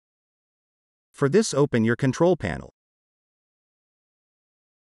For this, open your control panel.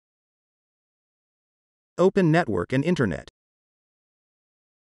 Open Network and Internet.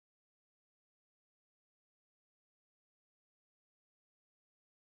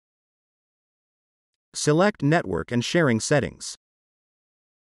 Select Network and Sharing Settings.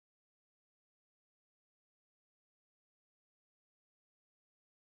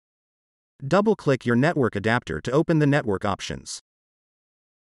 Double-click your network adapter to open the network options.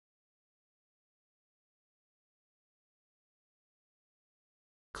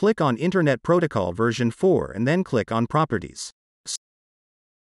 Click on Internet Protocol version 4 and then click on Properties.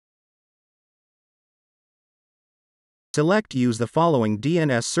 Select Use the following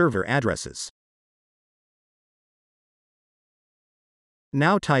DNS server addresses.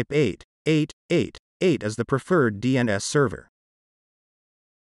 Now type 8.8.8.8 as the preferred DNS server.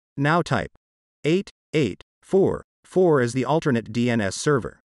 Now type 8.8.4.4 as the alternate DNS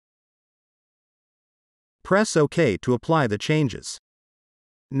server. Press OK to apply the changes.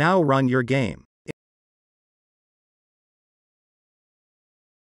 Now run your game.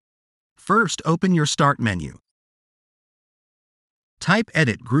 First, open your Start menu. Type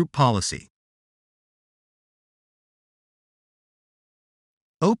Edit Group Policy.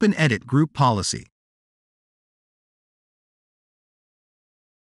 Open Edit Group Policy.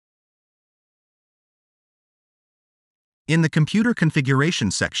 In the Computer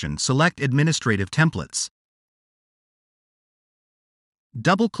Configuration section, select Administrative Templates.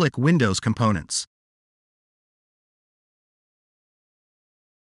 Double-click Windows Components.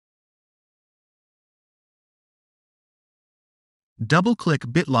 Double-click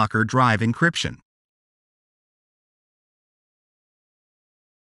BitLocker Drive Encryption.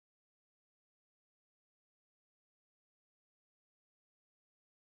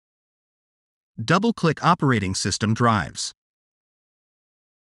 Double-click Operating System Drives.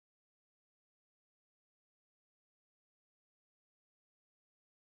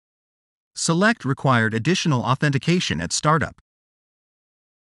 Select Required Additional Authentication at Startup.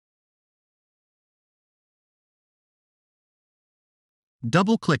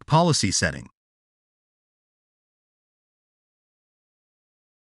 Double-click Policy Setting.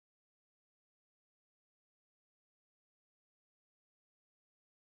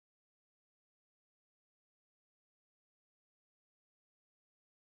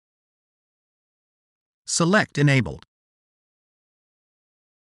 Select Enabled.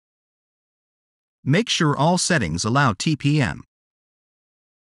 Make sure all settings allow TPM.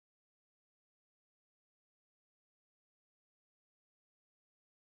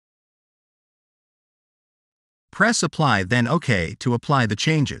 Press Apply, then OK to apply the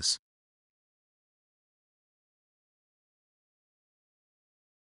changes.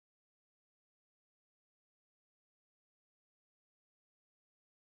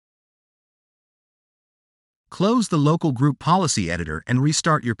 Close the Local Group Policy Editor and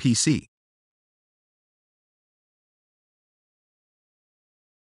restart your PC.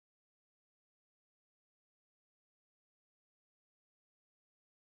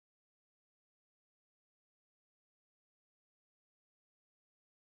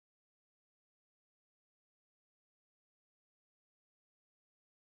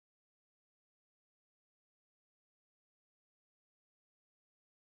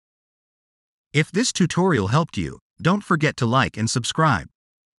 If this tutorial helped you, don't forget to like and subscribe.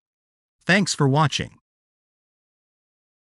 Thanks for watching.